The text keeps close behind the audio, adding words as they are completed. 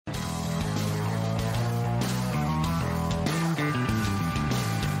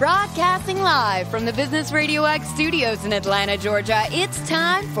Broadcasting live from the Business RadioX studios in Atlanta, Georgia, it's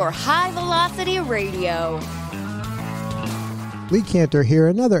time for High Velocity Radio. Lee Cantor here,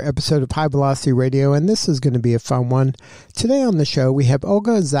 another episode of High Velocity Radio, and this is going to be a fun one. Today on the show, we have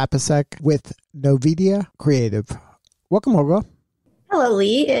Olga Zapisek with Novedia Creative. Welcome, Olga. Hello,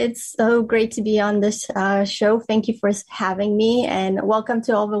 Lee. It's so great to be on this show. Thank you for having me, and welcome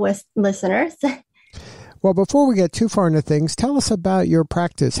to all the listeners. Well, before we get too far into things, tell us about your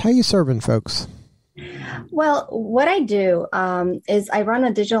practice. How are you serving folks? Well, what I do is I run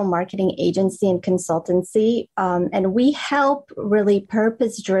a digital marketing agency and consultancy, and we help really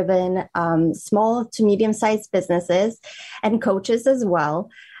purpose-driven small to medium-sized businesses and coaches as well.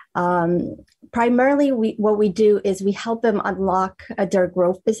 Primarily, what we do is we help them unlock their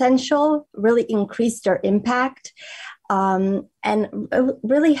growth potential, really increase their impact, and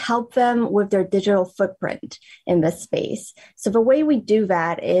really help them with their digital footprint in this space. So the way we do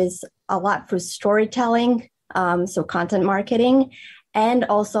that is a lot through storytelling, so content marketing, and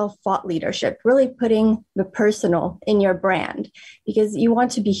also thought leadership, really putting the personal in your brand, because you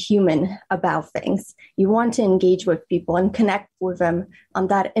want to be human about things. You want to engage with people and connect with them on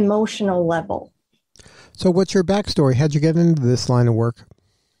that emotional level. So what's your backstory? How'd you get into this line of work?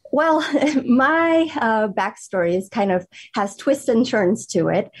 Well, my backstory is has twists and turns to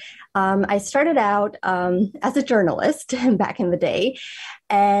it. I started out as a journalist back in the day,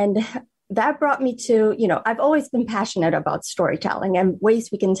 and that brought me to, I've always been passionate about storytelling and ways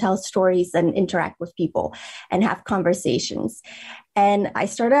we can tell stories and interact with people and have conversations. And I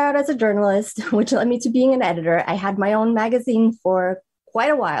started out as a journalist, which led me to being an editor. I had my own magazine for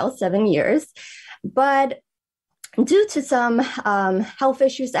quite a while, 7 years, but due to some health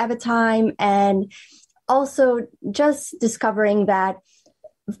issues at the time, and also just discovering that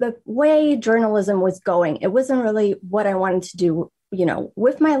the way journalism was going, it wasn't really what I wanted to do,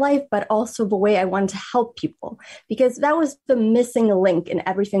 with my life, but also the way I wanted to help people, because that was the missing link in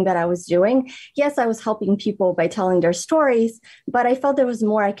everything that I was doing. Yes, I was helping people by telling their stories, but I felt there was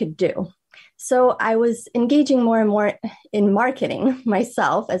more I could do. So I was engaging more and more in marketing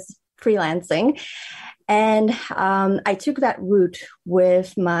myself as freelancing. And I took that route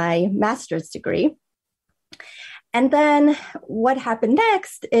with my master's degree. And then what happened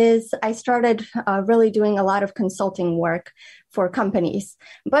next is I started really doing a lot of consulting work for companies,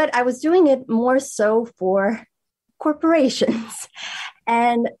 but I was doing it more so for corporations.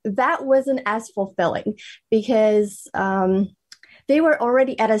 And that wasn't as fulfilling because they were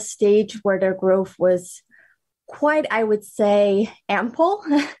already at a stage where their growth was quite, I would say, ample.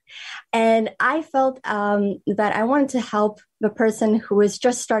 And I felt that I wanted to help the person who was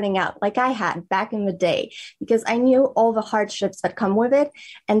just starting out, like I had back in the day, because I knew all the hardships that come with it,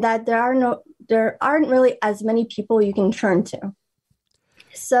 and that there aren't really as many people you can turn to.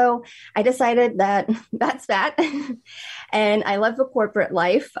 So I decided that that's that. And I left the corporate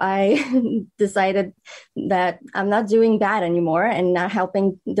life. I decided that I'm not doing that anymore and not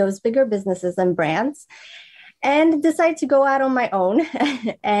helping those bigger businesses and brands, and decided to go out on my own.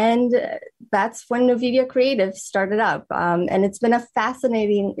 And that's when Novedia Creative started up. And it's been a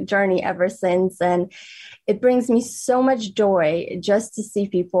fascinating journey ever since. And it brings me so much joy just to see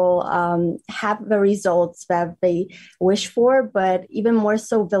people have the results that they wish for, but even more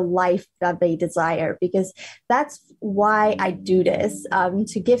so the life that they desire, because that's why I do this,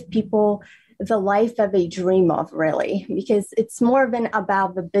 to give people the life that they dream of, really, because it's more than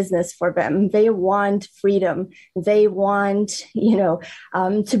about the business for them. They want freedom. They want,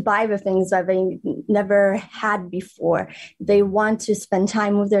 to buy the things that they never had before. They want to spend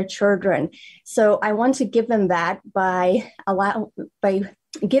time with their children. So I want to give them that by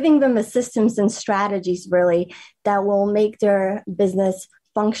giving them the systems and strategies, really, that will make their business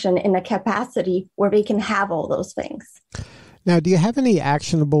function in a capacity where they can have all those things. Now, do you have any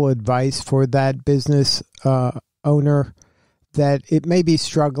actionable advice for that business owner that it may be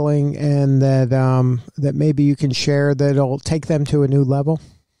struggling and that maybe you can share that'll take them to a new level?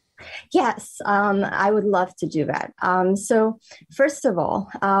 Yes, I would love to do that. So first of all,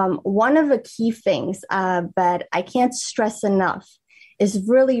 one of the key things that I can't stress enough is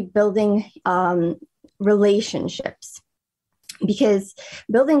really building relationships. Because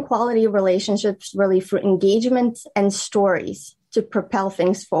building quality relationships really through engagement and stories to propel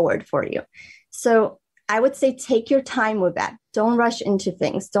things forward for you. So I would say take your time with that. Don't rush into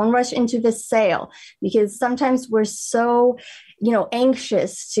things. Don't rush into the sale, because sometimes we're so,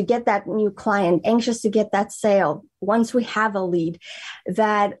 anxious to get that new client, anxious to get that sale. Once we have a lead,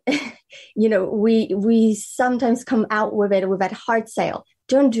 that, we sometimes come out with that hard sale.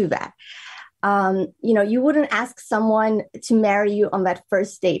 Don't do that. You wouldn't ask someone to marry you on that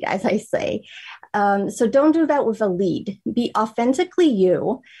first date, as I say. So don't do that with a lead. Be authentically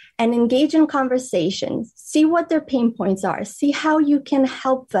you and engage in conversations. See what their pain points are. See how you can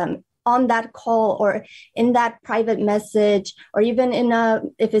help them on that call or in that private message, or even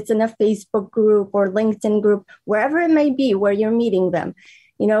if it's in a Facebook group or LinkedIn group, wherever it may be where you're meeting them.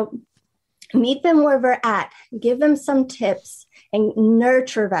 Meet them where they're at, give them some tips, and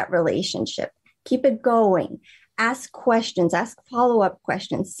nurture that relationship. Keep it going. Ask questions, ask follow-up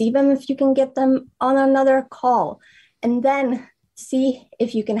questions. See them if you can get them on another call, and then see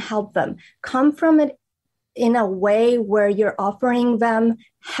if you can help them. Come from it in a way where you're offering them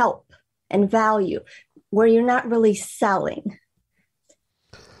help and value, where you're not really selling.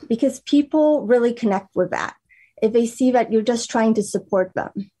 Because people really connect with that if they see that you're just trying to support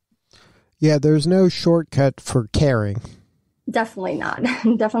them. Yeah, there's no shortcut for caring. Definitely not.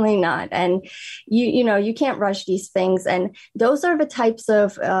 Definitely not. And you can't rush these things. And those are the types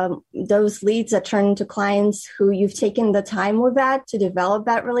of those leads that turn into clients who you've taken the time with that to develop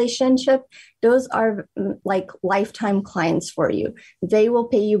that relationship. Those are like lifetime clients for you. They will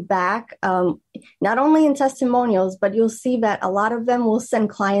pay you back, not only in testimonials, but you'll see that a lot of them will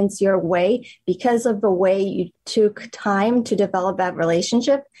send clients your way because of the way you took time to develop that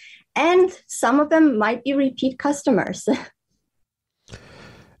relationship. And some of them might be repeat customers.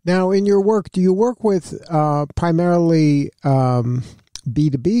 Now, in your work, do you work with primarily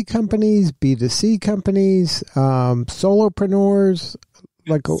B2B companies, B2C companies, solopreneurs?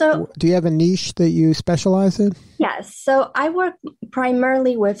 Do you have a niche that you specialize in? Yes. So I work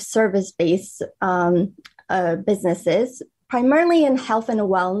primarily with service-based businesses, primarily in health and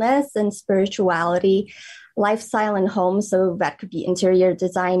wellness and spirituality, lifestyle and home. So that could be interior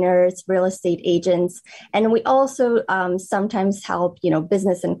designers, real estate agents. And we also sometimes help,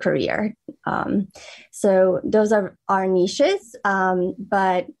 business and career. So those are our niches.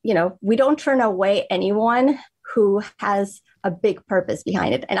 But, we don't turn away anyone who has a big purpose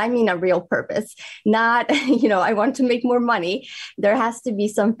behind it. And I mean a real purpose, not, I want to make more money. There has to be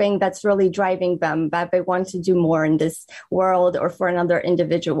something that's really driving them, that they want to do more in this world or for another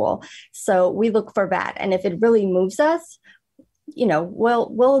individual. So we look for that. And if it really moves us,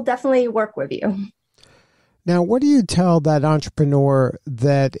 we'll definitely work with you. Now, what do you tell that entrepreneur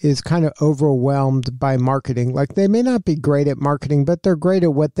that is kind of overwhelmed by marketing? Like, they may not be great at marketing, but they're great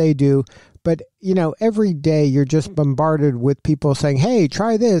at what they do. But, every day you're just bombarded with people saying, hey,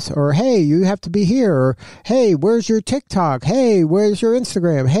 try this, or hey, you have to be here, or hey, where's your TikTok? Hey, where's your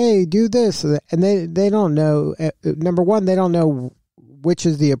Instagram? Hey, do this. And they don't know. Number one, they don't know which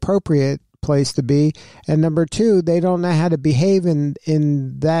is the appropriate place to be. And number two, they don't know how to behave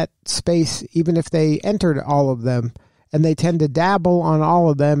in that space, even if they entered all of them. And they tend to dabble on all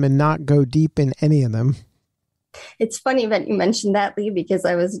of them and not go deep in any of them. It's funny that you mentioned that, Lee, because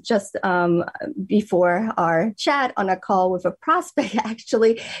I was just before our chat on a call with a prospect,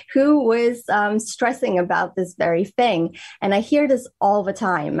 actually, who was stressing about this very thing. And I hear this all the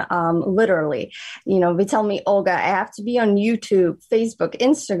time, literally. They tell me, Olga, I have to be on YouTube, Facebook,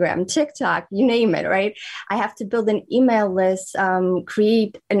 Instagram, TikTok, you name it, right? I have to build an email list,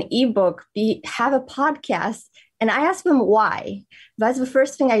 create an ebook, have a podcast. And I ask them why. That's the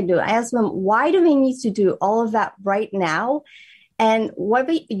first thing I do. I ask them, why do they need to do all of that right now? And what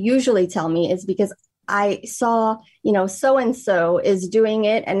they usually tell me is because I saw, so-and-so is doing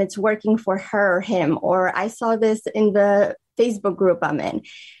it and it's working for her or him, or I saw this in the Facebook group I'm in.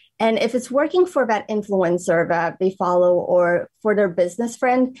 And if it's working for that influencer that they follow or for their business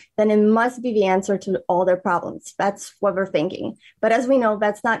friend, then it must be the answer to all their problems. That's what we're thinking. But as we know,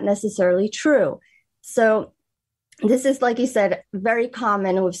 that's not necessarily true. So this is, like you said, very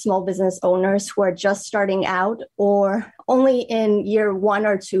common with small business owners who are just starting out or only in year 1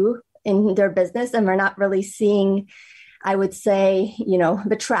 or 2 in their business, and they're not really seeing, I would say,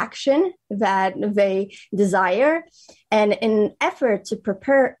 the traction that they desire. And in an effort to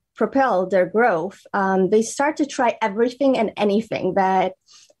propel their growth, they start to try everything and anything that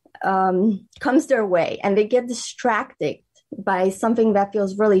comes their way, and they get distracted by something that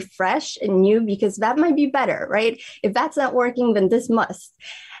feels really fresh and new, because that might be better, right? If that's not working, then this must.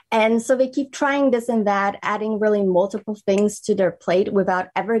 And so they keep trying this and that, adding really multiple things to their plate without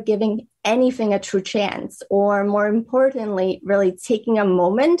ever giving anything a true chance, or more importantly, really taking a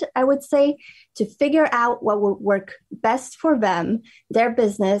moment, I would say, to figure out what would work best for them, their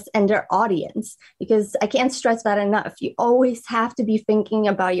business, and their audience. Because I can't stress that enough. You always have to be thinking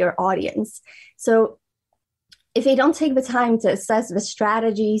about your audience. So if they don't take the time to assess the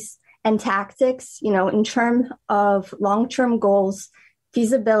strategies and tactics, in terms of long-term goals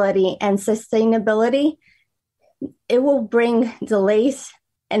feasibility, and sustainability, it will bring delays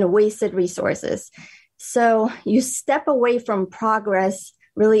and wasted resources. So you step away from progress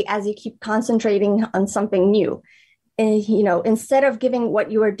really as you keep concentrating on something new. And, instead of giving what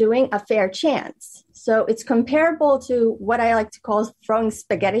you are doing a fair chance. So it's comparable to what I like to call throwing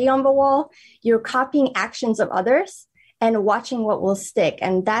spaghetti on the wall. You're copying actions of others and watching what will stick.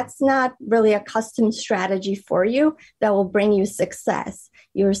 And that's not really a custom strategy for you that will bring you success.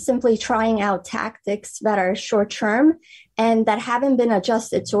 You're simply trying out tactics that are short-term and that haven't been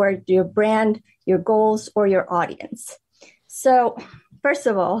adjusted toward your brand, your goals, or your audience. So first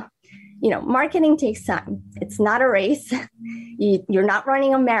of all, marketing takes time. It's not a race. You're not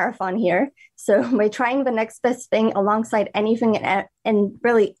running a marathon here. So by trying the next best thing alongside anything and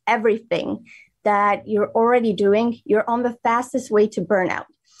really everything that you're already doing, you're on the fastest way to burnout.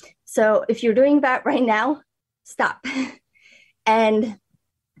 So if you're doing that right now, stop. And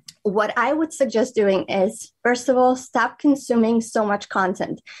what I would suggest doing is, first of all, stop consuming so much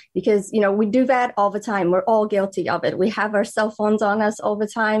content because, we do that all the time. We're all guilty of it. We have our cell phones on us all the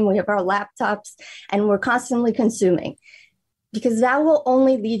time. We have our laptops and we're constantly consuming because that will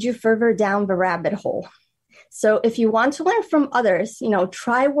only lead you further down the rabbit hole. So if you want to learn from others,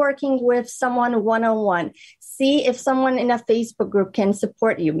 try working with someone one-on-one. See if someone in a Facebook group can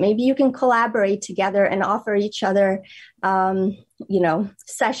support you. Maybe you can collaborate together and offer each other,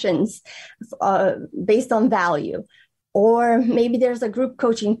 sessions based on value. Or maybe there's a group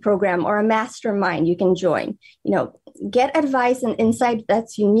coaching program or a mastermind you can join. Get advice and insight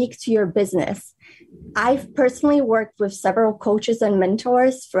that's unique to your business. I've personally worked with several coaches and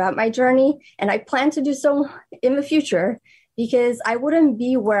mentors throughout my journey, and I plan to do so in the future because I wouldn't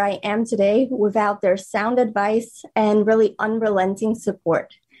be where I am today without their sound advice and really unrelenting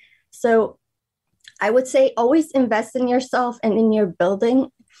support. So I would say always invest in yourself and in your building,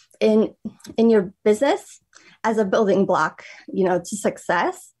 in your business as a building block, to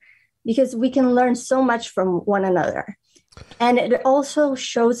success, because we can learn so much from one another. And it also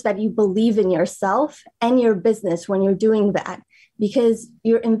shows that you believe in yourself and your business when you're doing that, because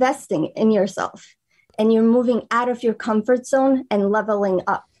you're investing in yourself and you're moving out of your comfort zone and leveling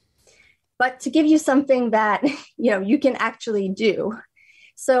up. But to give you something that, you can actually do.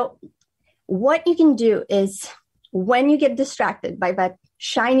 So what you can do is when you get distracted by that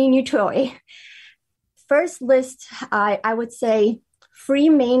shiny new toy, first list, I would say, 3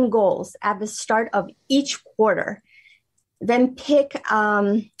 main goals at the start of each quarter. Then pick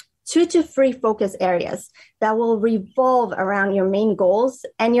 2 to 3 focus areas that will revolve around your main goals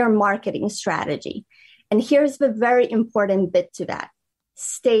and your marketing strategy. And here's the very important bit to that.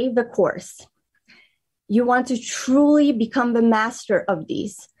 Stay the course. You want to truly become the master of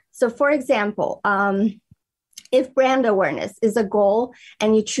these. So for example, if brand awareness is a goal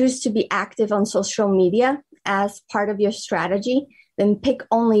and you choose to be active on social media as part of your strategy, then pick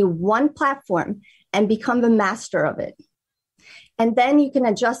only one platform and become the master of it. And then you can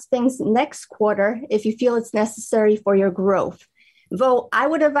adjust things next quarter if you feel it's necessary for your growth. Though I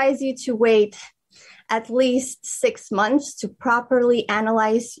would advise you to wait at least 6 months to properly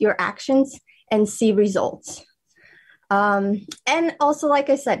analyze your actions and see results. And also, like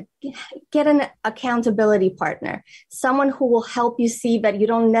I said, get an accountability partner, someone who will help you see that you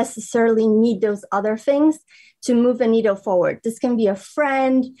don't necessarily need those other things to move the needle forward. This can be a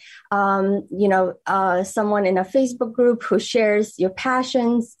friend, someone in a Facebook group who shares your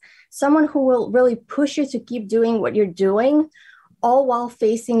passions, someone who will really push you to keep doing what you're doing, all while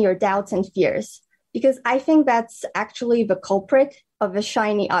facing your doubts and fears. Because I think that's actually the culprit of the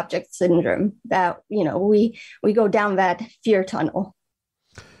shiny object syndrome, that, we go down that fear tunnel.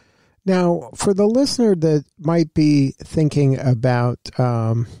 Now, for the listener that might be thinking about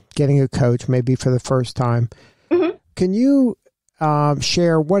getting a coach, maybe for the first time, mm-hmm. Can you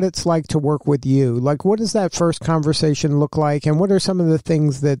share what it's like to work with you? Like, what does that first conversation look like? And what are some of the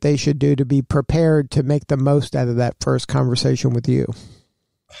things that they should do to be prepared to make the most out of that first conversation with you?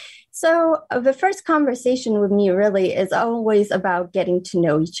 So the first conversation with me really is always about getting to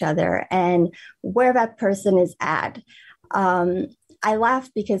know each other and where that person is at. I laugh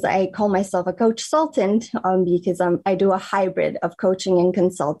because I call myself a coachsultant because I do a hybrid of coaching and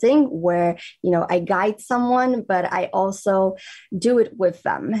consulting where, I guide someone, but I also do it with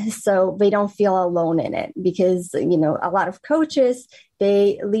them so they don't feel alone in it because, a lot of coaches,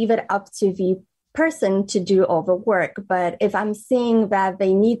 they leave it up to the person to do all the work. But if I'm seeing that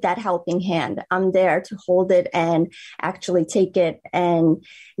they need that helping hand, I'm there to hold it and actually take it and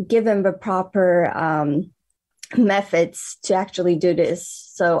give them the proper methods to actually do this.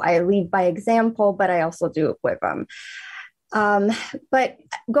 So I lead by example, but I also do it with them. But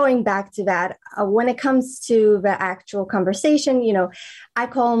going back to that, when it comes to the actual conversation, I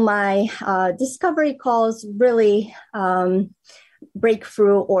call my discovery calls really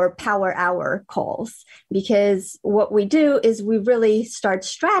breakthrough or power hour calls, because what we do is we really start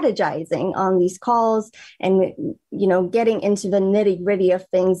strategizing on these calls and, getting into the nitty gritty of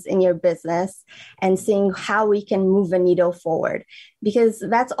things in your business and seeing how we can move a needle forward, because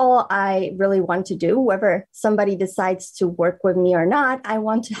that's all I really want to do. Whether somebody decides to work with me or not, I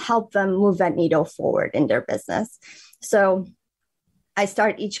want to help them move that needle forward in their business. So I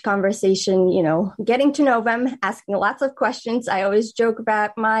start each conversation, getting to know them, asking lots of questions. I always joke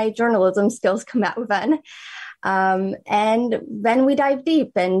about my journalism skills come out then. And then we dive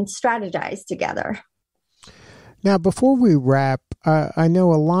deep and strategize together. Now, before we wrap, I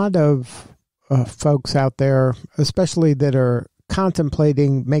know a lot of folks out there, especially that are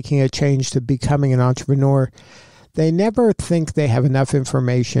contemplating making a change to becoming an entrepreneur, they never think they have enough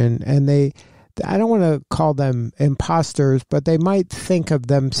information, and I don't want to call them imposters, but they might think of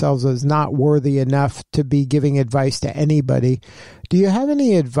themselves as not worthy enough to be giving advice to anybody. Do you have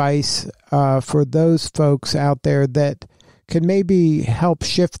any advice for those folks out there that could maybe help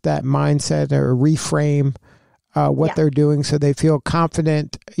shift that mindset or reframe what they're doing so they feel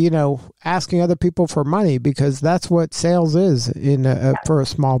confident, asking other people for money, because that's what sales is for a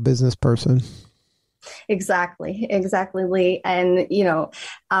small business person? Exactly, Lee. And,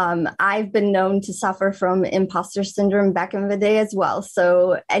 I've been known to suffer from imposter syndrome back in the day as well.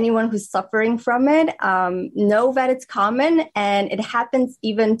 So anyone who's suffering from it, know that it's common, and it happens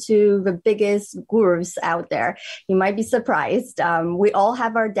even to the biggest gurus out there. You might be surprised. We all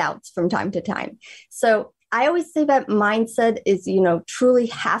have our doubts from time to time. So I always say that mindset is, truly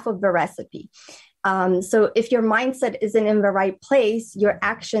half of the recipe. So if your mindset isn't in the right place, your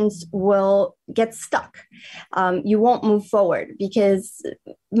actions will get stuck. You won't move forward, because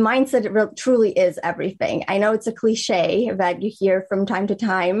mindset truly is everything. I know it's a cliche that you hear from time to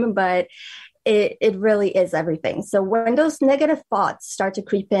time, but it really is everything. So when those negative thoughts start to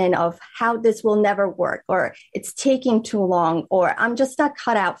creep in of how this will never work, or it's taking too long, or I'm just not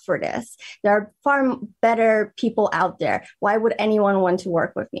cut out for this, there are far better people out there. Why would anyone want to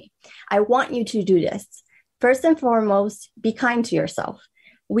work with me? I want you to do this. First and foremost, be kind to yourself.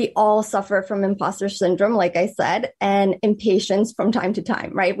 We all suffer from imposter syndrome, like I said, and impatience from time to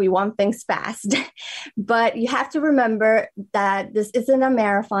time, right? We want things fast. But you have to remember that this isn't a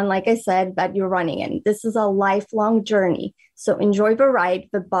marathon, like I said, that you're running in. This is a lifelong journey. So enjoy the ride,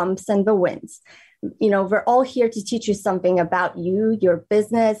 the bumps and the wins. We're all here to teach you something about you, your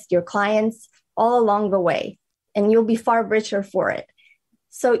business, your clients, all along the way. And you'll be far richer for it.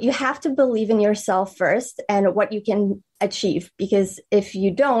 So you have to believe in yourself first and what you can achieve, because if you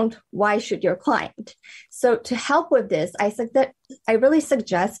don't, why should your client? So to help with this, I really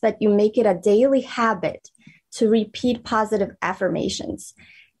suggest that you make it a daily habit to repeat positive affirmations.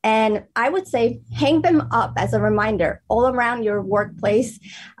 And I would say hang them up as a reminder all around your workplace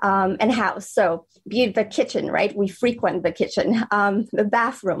and house. So be it the kitchen, right? We frequent the kitchen, the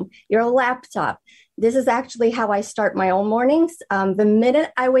bathroom, your laptop. This is actually how I start my own mornings. The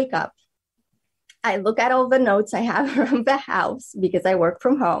minute I wake up, I look at all the notes I have around the house because I work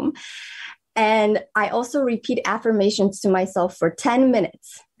from home. And I also repeat affirmations to myself for 10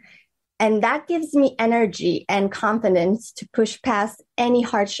 minutes. And that gives me energy and confidence to push past any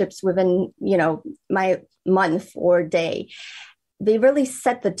hardships within, my month or day. They really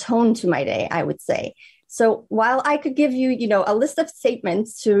set the tone to my day, I would say. So while I could give you, a list of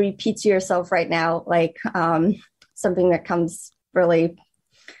statements to repeat to yourself right now, like something that comes really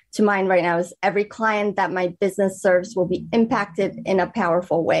to mind right now is every client that my business serves will be impacted in a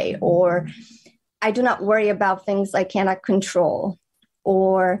powerful way, or I do not worry about things I cannot control,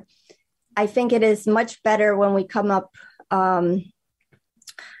 or I think it is much better when we come up. I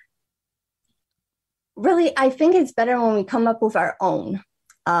think it's better when we come up with our own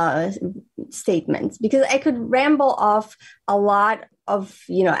statements, because I could ramble off a lot of,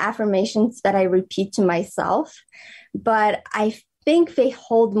 affirmations that I repeat to myself, but I think they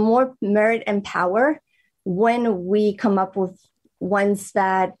hold more merit and power when we come up with ones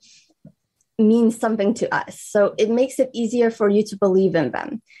that mean something to us. So it makes it easier for you to believe in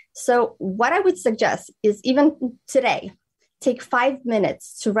them. So what I would suggest is even today, take 5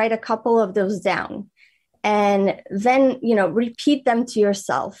 minutes to write a couple of those down, and then, repeat them to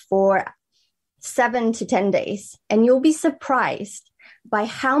yourself for 7 to 10 days. And you'll be surprised by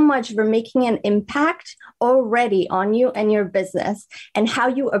how much they're making an impact already on you and your business, and how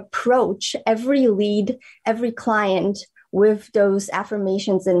you approach every lead, every client with those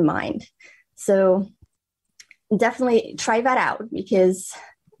affirmations in mind. So definitely try that out because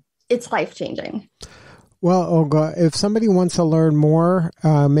it's life-changing. Well, Olga, if somebody wants to learn more,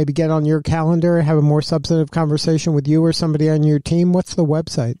 maybe get on your calendar and have a more substantive conversation with you or somebody on your team, what's the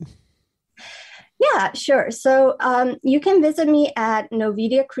website? Yeah, sure. So you can visit me at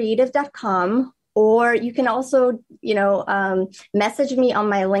novediacreative.com, or you can also, message me on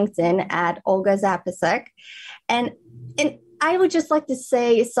my LinkedIn at Olga Zapisek. And I would just like to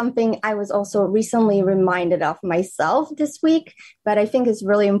say something I was also recently reminded of myself this week, but I think is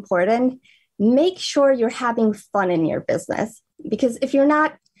really important. Make sure you're having fun in your business, because if you're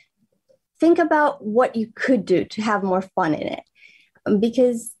not, think about what you could do to have more fun in it.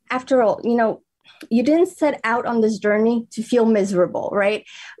 Because after all, you didn't set out on this journey to feel miserable, right?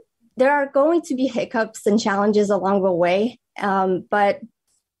 There are going to be hiccups and challenges along the way, but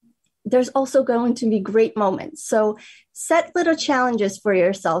there's also going to be great moments. So set little challenges for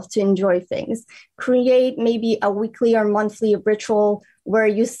yourself to enjoy things. Create maybe a weekly or monthly ritual where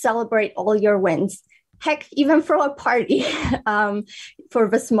you celebrate all your wins. Heck, even throw a party for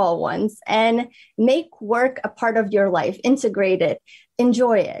the small ones, and make work a part of your life. Integrate it.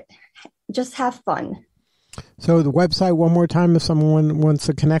 Enjoy it. Just have fun. So the website one more time if someone wants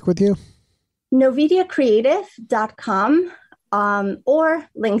to connect with you? NovediaCreative.com or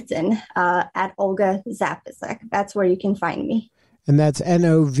LinkedIn at Olga Zapisek. That's where you can find me. And that's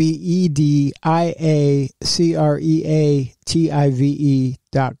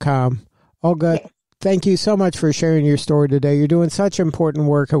NovediaCreative.com. Olga, okay. Thank you so much for sharing your story today. You're doing such important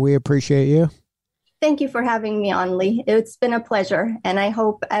work, and we appreciate you. Thank you for having me on, Lee. It's been a pleasure, and I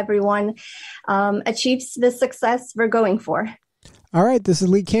hope everyone achieves the success we're going for. All right, this is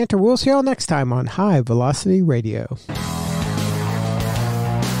Lee Cantor. We'll see you all next time on High Velocity Radio.